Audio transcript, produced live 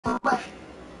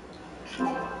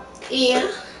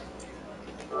Yeah.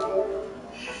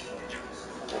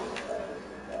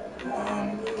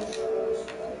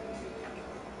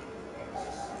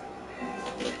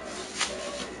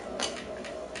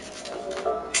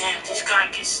 Damn, this guy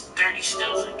gets 30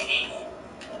 stills a game.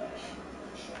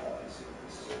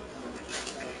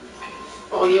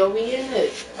 Oh, yo, we in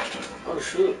it. Oh,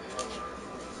 shoot.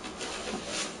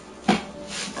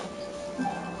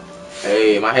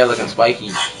 Hey, my hair looking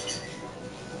spiky.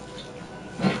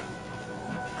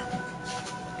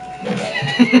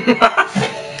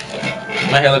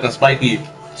 My hair looking spiky.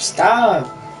 Stop.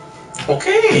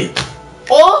 Okay.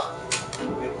 Oh,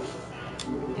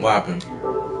 What happened?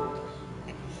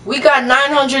 we got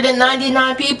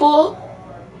 999 people.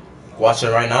 Watch it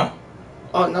right now.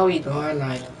 Oh, no, we don't. I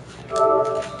lied.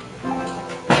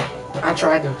 I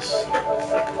tried this.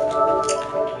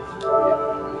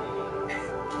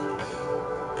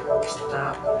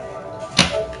 Stop.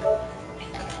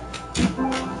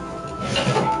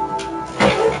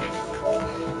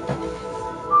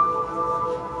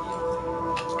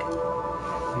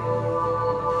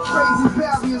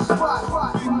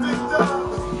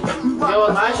 Yo,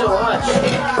 Elijah,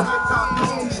 watch.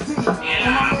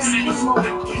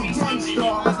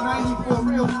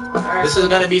 This is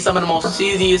gonna be some of the most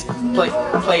cheesiest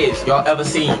plays y'all ever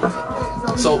seen.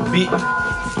 So be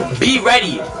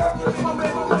ready.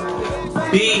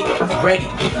 Be ready.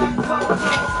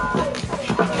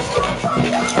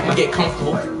 Get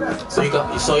comfortable so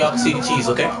y'all can see the cheese.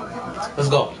 Okay, let's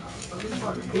go.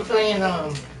 We playing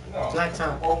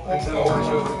Blacktop.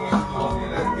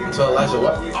 So Elijah,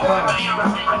 what?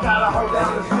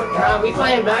 Nah, we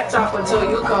playing Blacktop until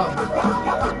you come.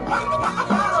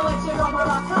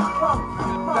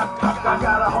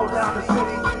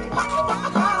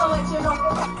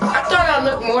 I thought I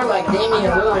looked more like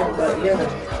Damian Lillard, but yeah.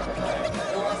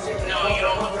 No, you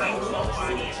don't look like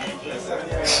nobody.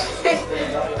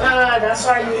 That's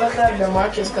why you look like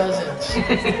DeMarcus Cousins.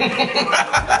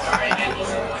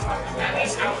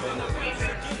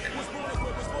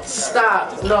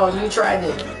 Stop. No, you tried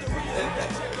it. No,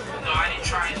 I didn't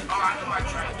try it. Oh, I know I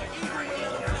tried it.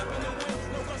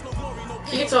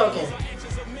 Keep talking.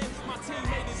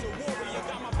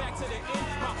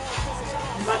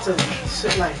 I'm about to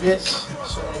sit like this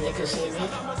so that they can see me.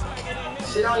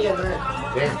 Sit on your leg.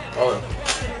 Damn. Oh.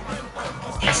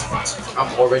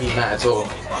 I'm already mad. So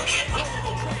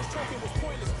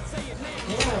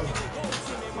Damn.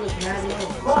 Look, mad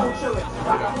low.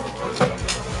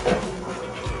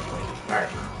 alright.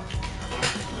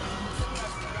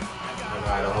 I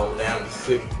gotta hold down the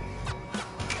sick.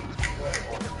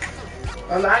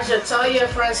 Elijah, tell your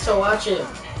friends to watch it.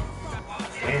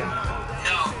 Damn. No.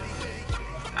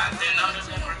 Then none of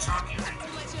them are talking.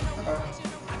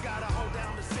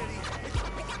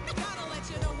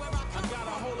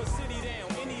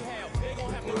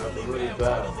 Really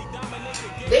bad.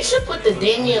 They should put the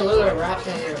Damian Lillard rap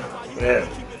in here. Yeah.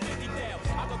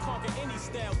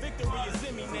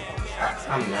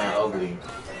 I'm mad ugly.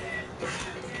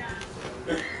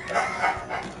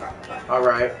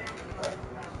 Alright.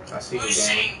 I see you, Who's gang.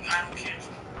 saying I don't care?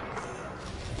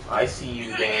 I see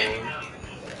you, gang.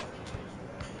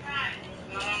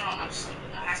 No, I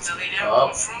have to lay down Up.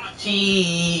 up front.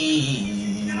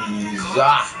 Cheese. Go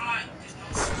up front.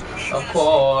 Of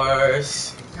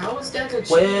course. How is that a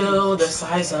cheese? Will the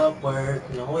size up work?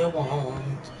 No, it won't.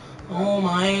 Oh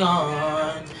my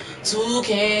god.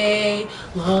 2K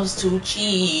loves to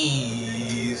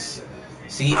cheese.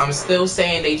 See, I'm still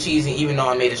saying they cheesing even though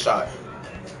I made a shot.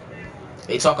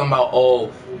 They talking about,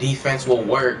 oh, defense will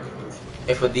work.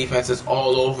 If a defense is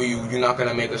all over you, you're not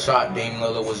gonna make a shot. Dame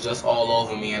Lillard was just all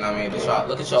over me and I made a shot.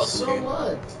 Look at y'all 2K. So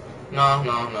what? No.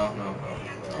 No.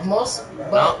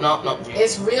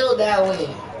 It's real that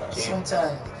way.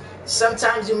 Sometimes.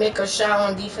 Sometimes you make a shot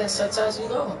on defense, sometimes you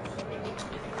don't.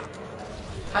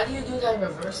 How do you do that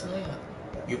reverse layup?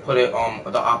 You put it on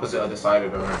the opposite of the side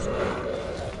of the rim.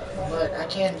 But I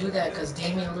can't do that because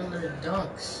Damian Lillard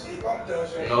dunks.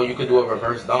 No, you could do a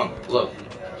reverse dunk. Look.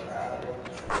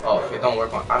 Oh, it don't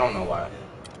work on. I don't know why.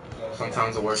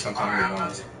 Sometimes it works, sometimes it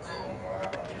don't.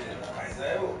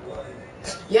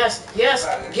 Yes,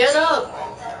 get up!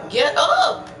 Get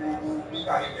up!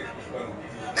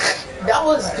 That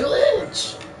was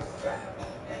glitch.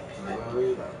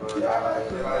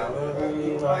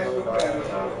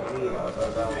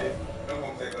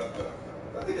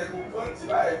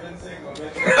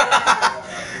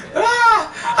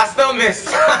 I still missed.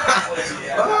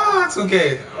 Ah, it's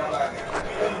okay.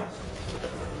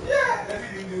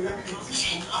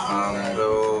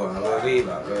 I believe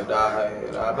I could die.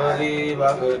 I believe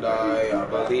I could die. I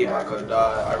believe I could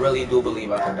die. I really do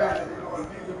believe I could die.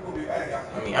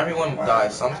 I mean, everyone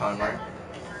dies sometime, right?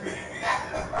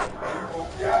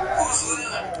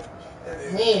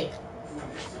 Me.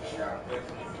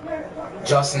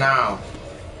 Just now.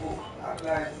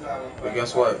 But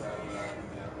guess what?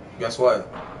 Guess what?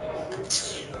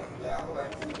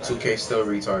 2K still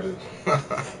retarded.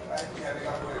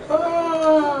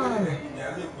 Ah.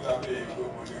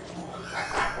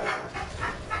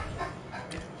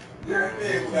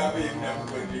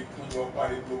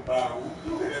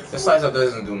 The size up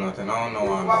doesn't do nothing. I don't know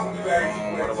why I'm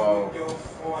doing it. What about?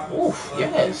 Oof,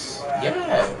 yes.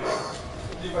 Yes.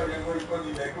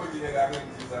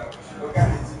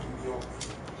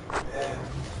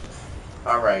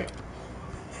 Alright.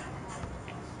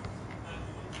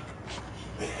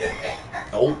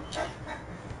 Nope.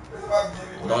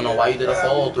 Don't know why you did a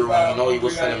follow through when you know you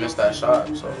was finna miss that shot.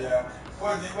 So.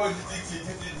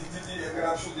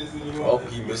 Oh,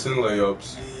 he missing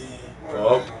layups.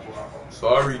 Oh,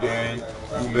 sorry, Dan.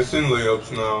 You missing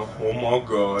layups now. Oh my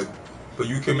God. But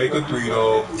you can make a 3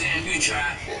 though. Damn, you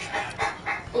trash.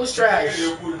 Who's trash?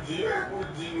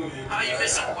 How you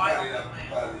missing white?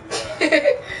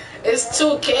 It's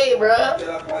 2K, bruh.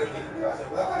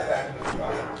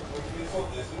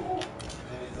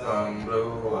 I'm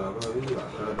blue, I believe I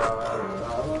could die.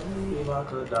 I believe I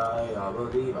could die. I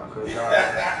believe I could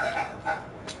die.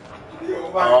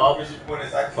 Up.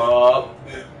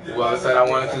 Whoever said I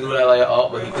wanted to do that layup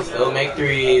up, but he can still make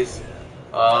threes.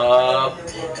 Up.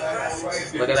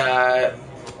 Look at that.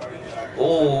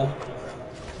 Ooh.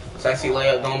 Sexy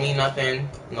layup don't mean nothing.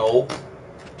 Nope.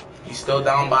 He's still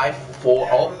down by 4.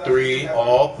 Oh, 3.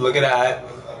 Oh, look at that.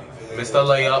 Missed the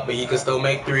layup, but he can still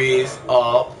make threes.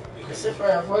 Up.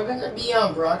 Christopher, if we're gonna be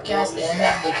on broadcast and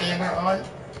have the camera on,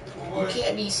 you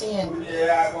can't be seeing.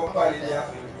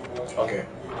 Okay.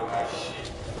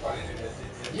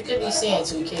 You could be seeing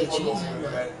 2K cheesing,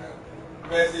 but.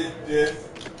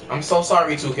 I'm so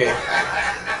sorry, 2K.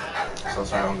 So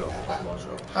sorry, I'm going to talk about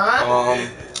you.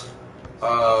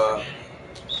 Huh?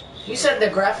 You said the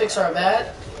graphics are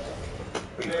bad?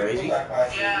 Are you crazy?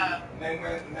 Yeah.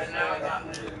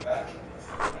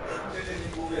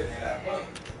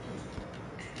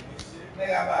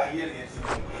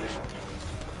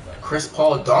 Chris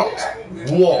Paul dunked?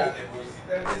 Whoa.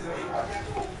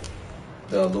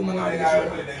 The Illuminati is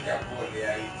real.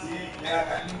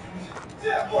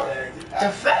 The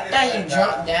fact that he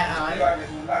jumped that high.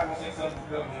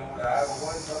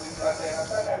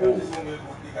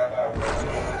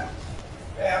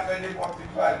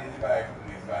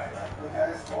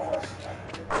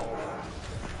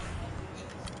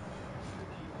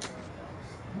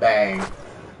 Bang.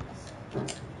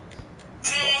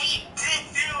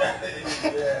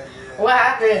 What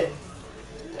happened?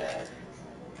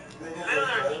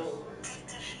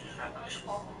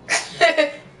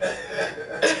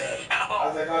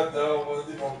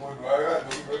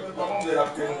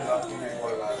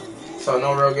 So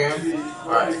no real game?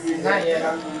 Alright. Not yet.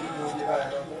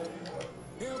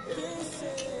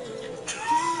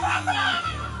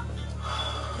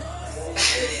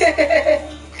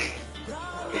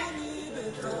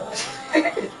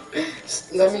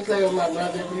 Let me play with my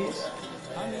brother, please.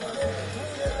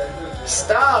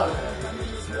 Stop.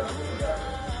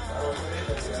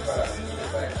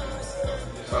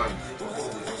 Son.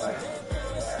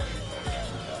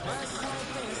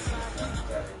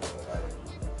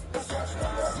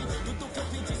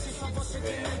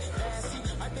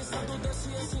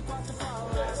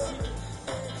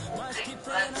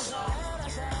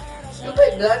 You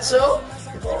play Bledsoe?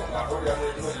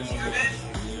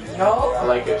 No? I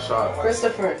like his shot.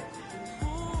 Christopher.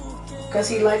 Because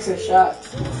he likes his shot.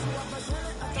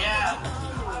 Yeah.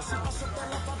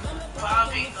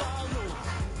 Bobby.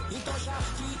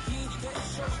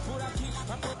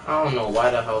 I don't know why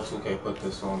the hell 2K put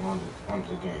this song on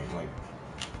the game. Like,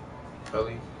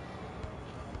 really?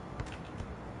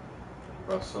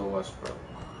 Russell Westbrook.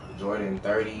 Jordan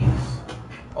 30s.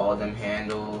 All them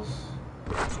handles.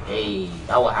 Hey,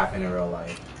 that will happen in real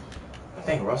life. I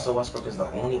think Russell Westbrook is the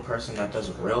only person that does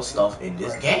real stuff in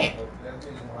this game.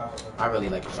 I really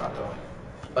like the shot though.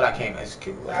 But I can't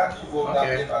execute it.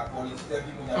 Okay.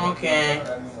 Okay.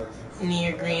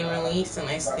 Near green release and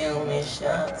I still miss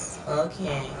shots.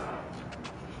 Okay.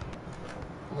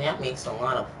 That makes a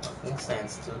lot of fucking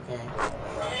sense too, okay?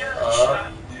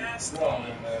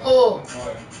 Oh.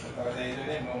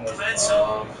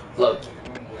 Look.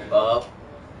 Up.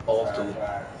 Off to.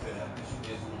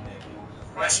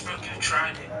 Westbrook, you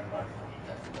tried it.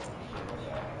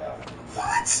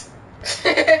 What?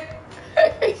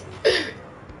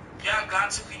 Y'all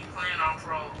got to be playing on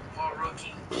pro for a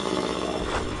rookie.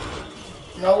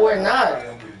 No, we're not.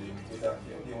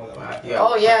 Yeah,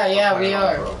 Oh, yeah, we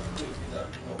are. Hall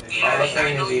of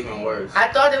Fame is even worse. I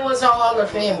thought it was on Hall of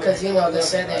Fame because, you know, the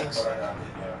settings.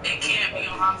 It can't be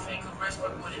on Hall of Fame because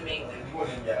Westbrook wouldn't make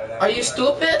that. Are you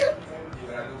stupid?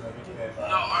 No,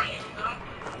 are you dumb?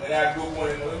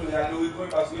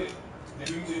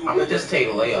 I'm gonna just take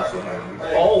layups with him.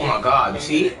 Oh my god, you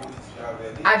see?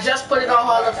 I just put it on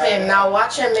Hall of Fame. Now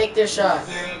watch him make this shot.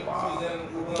 Wow.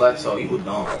 Bledsoe, you would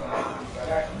dumb.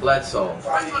 Bledsoe.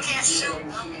 Westbrook can't shoot.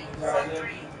 From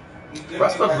three.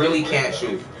 Westbrook really can't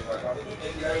shoot.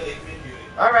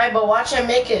 All right, but watch him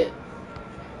make it.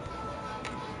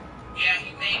 Yeah,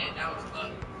 he made it. That was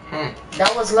good.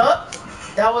 That was luck?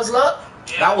 That was luck?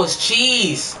 That was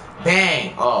cheese.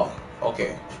 Bang. Oh,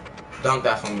 okay. Dunk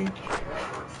that for me.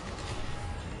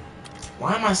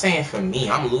 Why am I saying for me?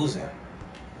 I'm losing.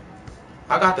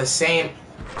 I got the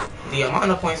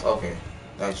amount of points. Okay,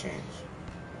 that changed.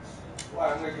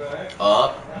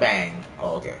 Up, bang.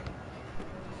 Oh, okay.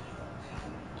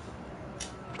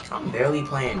 I'm barely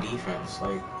playing defense.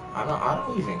 Like, I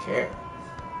don't even care.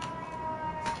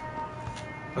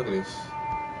 Look at this.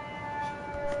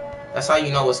 That's how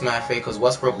you know it's mad fake, because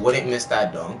Westbrook wouldn't miss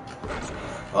that dunk.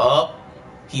 Up.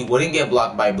 He wouldn't get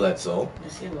blocked by Bledsoe.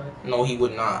 Yes, he would. No, he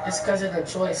would not. It's because of the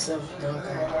choice of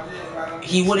dunker.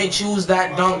 He wouldn't choose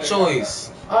that dunk choice.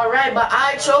 All right, but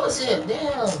I chose it.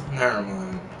 Damn. Never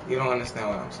mind. You don't understand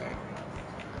what I'm saying.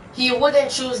 He wouldn't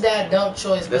choose that dunk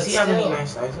choice, but Does he have any still.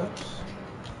 nice size ups?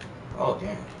 Oh,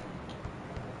 damn.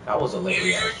 That was a late You're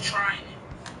reaction. trying it.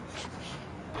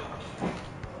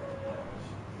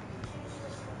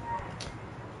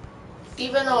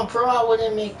 Even on pro, I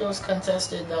wouldn't make those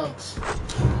contested dunks.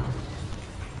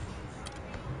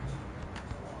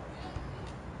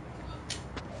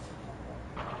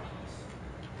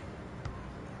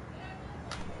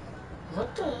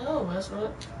 What the hell,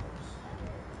 Westbrook?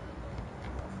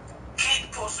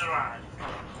 Can't post around.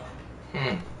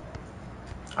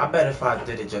 I bet if I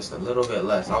did it just a little bit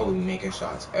less, I would be making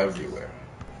shots everywhere.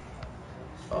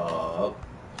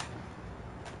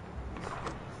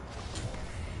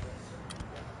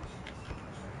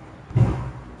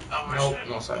 Nope,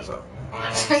 no size up.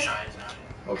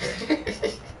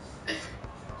 Okay.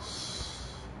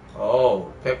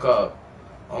 Oh, pick up.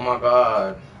 Oh my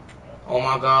god. Oh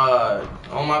my god.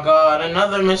 Oh my god.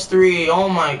 Another missed three. Oh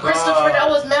my god. Christopher, that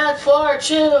was mad far.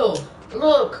 Chill.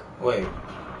 Look. Wait.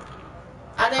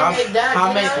 I didn't make that.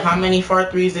 How many far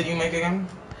threes did you make again?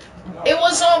 It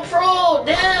was on pro.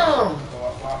 Damn.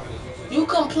 You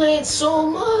complained so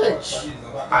much.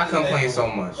 I complain so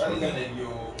much.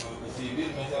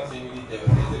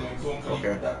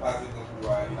 Okay.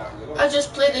 I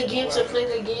just played the game to play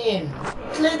the game.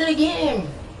 Play the game.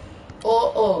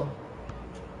 Oh.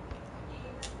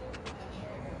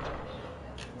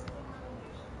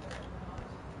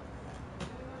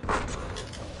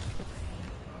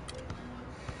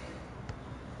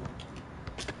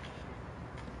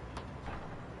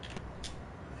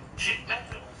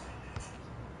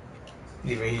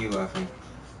 Even he laughing.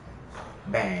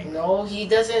 Bang. No, he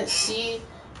doesn't see.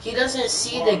 He doesn't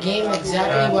see the game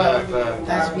exactly well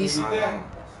as we see.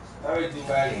 It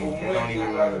don't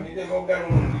even matter.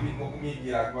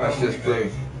 Let's just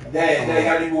play.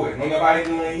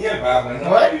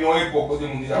 What? You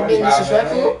being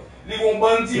disrespectful?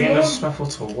 Being disrespectful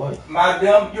to what?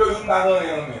 Madam, you're not going to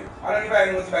I don't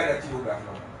even know about that.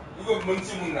 You go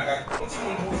Muntimun,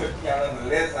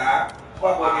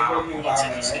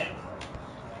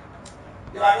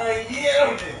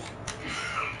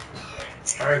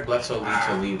 Eric Bledsoe needs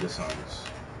to leave the Suns.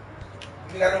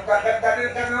 I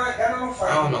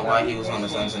don't know why he was on the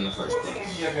Suns in the first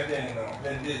place.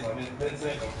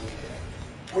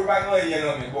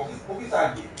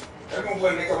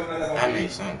 That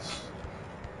makes sense.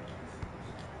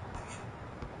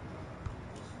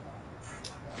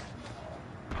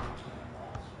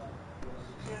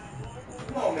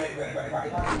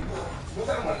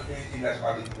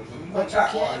 But you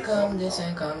can't come this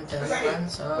and come to one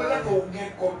song.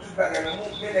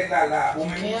 You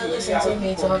can't listen to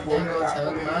me talk, then go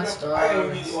tell my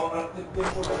stories. If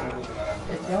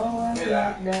y'all want to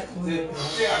like that,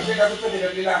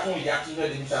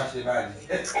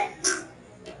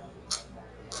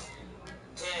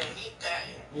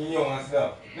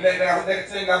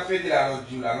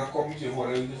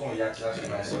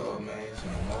 So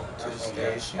amazing. Walk to the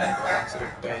station, go to the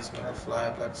basement, to fly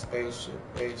up like a spaceship,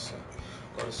 racing.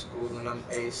 Go to school and I'm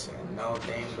acing. No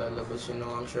Dame Bella, but you know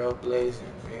I'm trailblazing.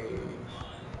 Hey.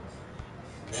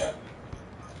 Yeah.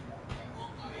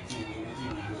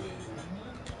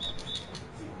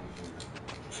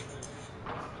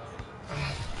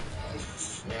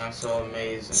 Yeah, sound so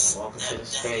amazing. Walking to the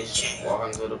station,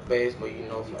 walking to the base, but you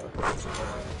know, fly.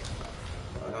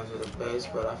 Walking to the base,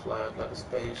 but I fly up like a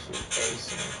spaceship.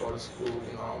 Acing, go to school,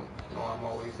 you know I'm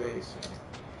always acing.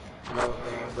 No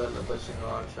thing better, but you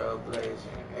know I'm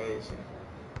trailblazing, acing.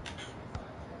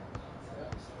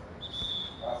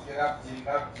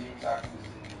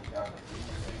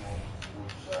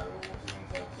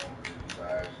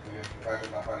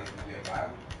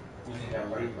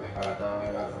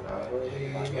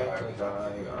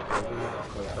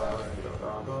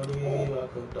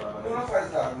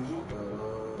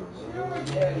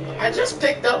 I just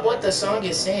picked up what the song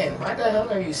is saying. Why the hell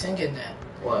are you singing that?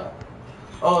 What?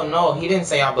 Oh no, he didn't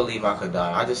say I believe I could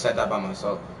die. I just said that by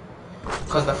myself.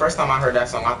 Cause the first time I heard that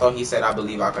song, I thought he said I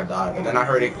believe I could die. But then I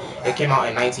heard it came out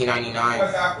in 1999.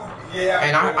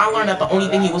 And I learned that the only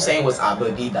thing he was saying was I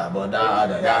believe da ba da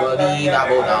da da ba dee da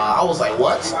ba da. I was like,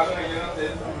 what?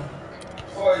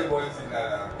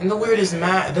 And the weird is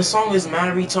the song is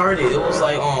mad retarded. It was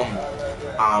like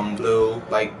I'm blue.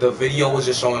 Like the video was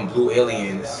just showing blue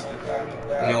aliens.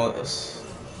 You know,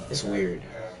 it's weird.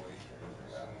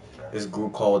 This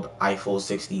group called Eiffel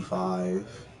 65.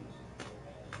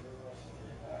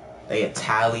 They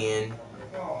Italian.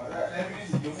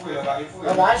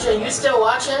 Elijah, you still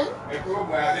watching?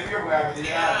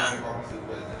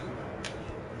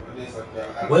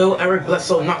 Will Eric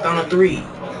Bledsoe knock down a 3?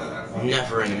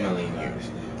 Never in a million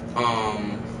years.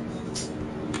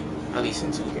 At least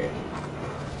in 2K.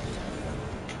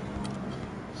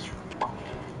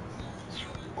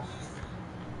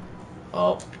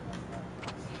 Oh.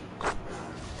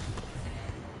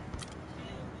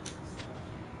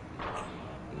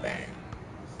 Bang.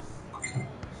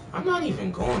 I'm not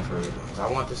even going for it because I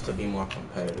want this to be more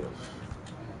competitive.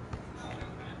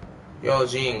 Yo,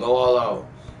 Gene, go all out.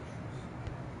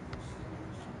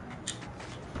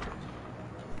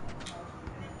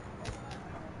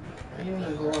 What do you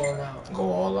mean go all out?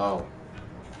 Go all out.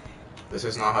 This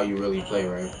is not how you really play,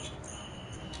 right?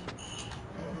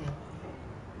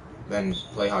 Then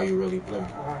play how you really play.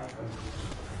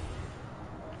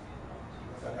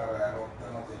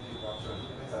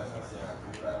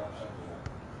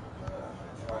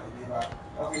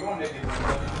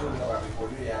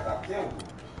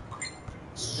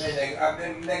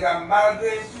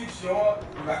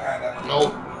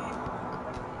 Nope.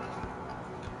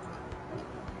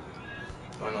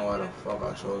 I don't know why the fuck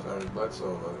I chose Eric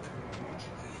Bledsoe, but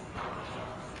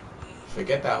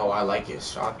forget that whole I like your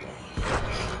shot thing.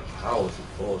 That was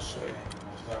bullshit.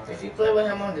 If you play with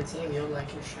him on the team, you'll like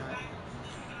his shot.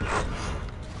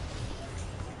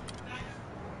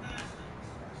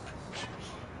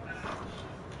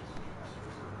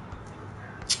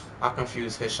 I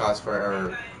confuse his shots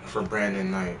for Brandon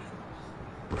Knight.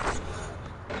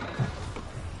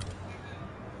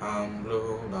 I'm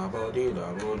blue, da ba dee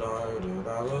da ba da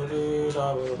da ba dee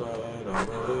da ba da da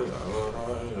ba dee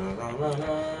da ba da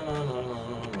da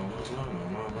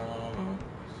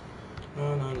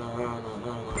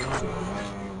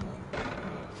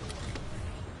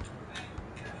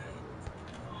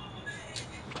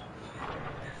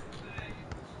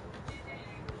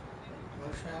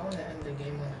I want to end the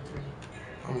game on a 3.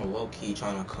 I'm a low key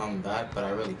trying to come back, but I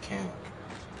really can't.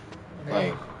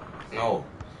 Like, no.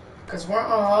 Because we're on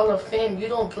Hall of Fame. You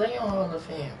don't play on Hall of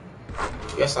Fame.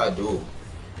 Yes, I do.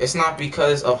 It's not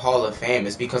because of Hall of Fame.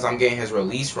 It's because I'm getting his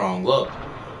release wrong. Look.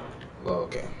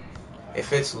 Okay.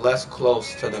 If it's less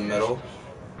close to the middle,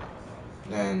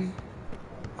 then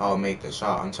I'll make the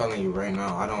shot. I'm telling you right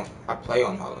now, I play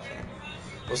on Hall of Fame.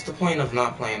 What's the point of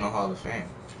not playing on Hall of Fame?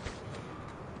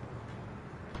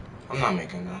 I'm not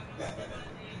making that.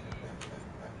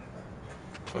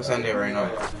 Let's end it right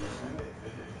now.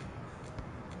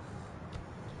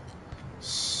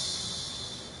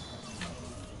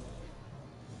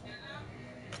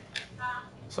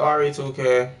 Sorry,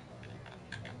 2K.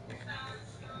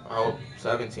 I hope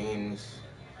 17s.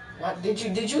 What did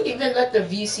you even let the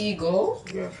VC go?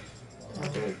 Yeah, I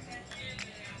did.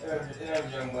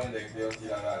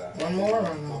 One more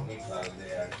or no?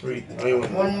 3.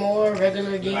 One more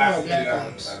regular game or Black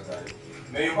Ops?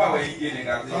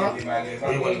 Huh?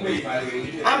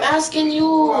 I'm asking you.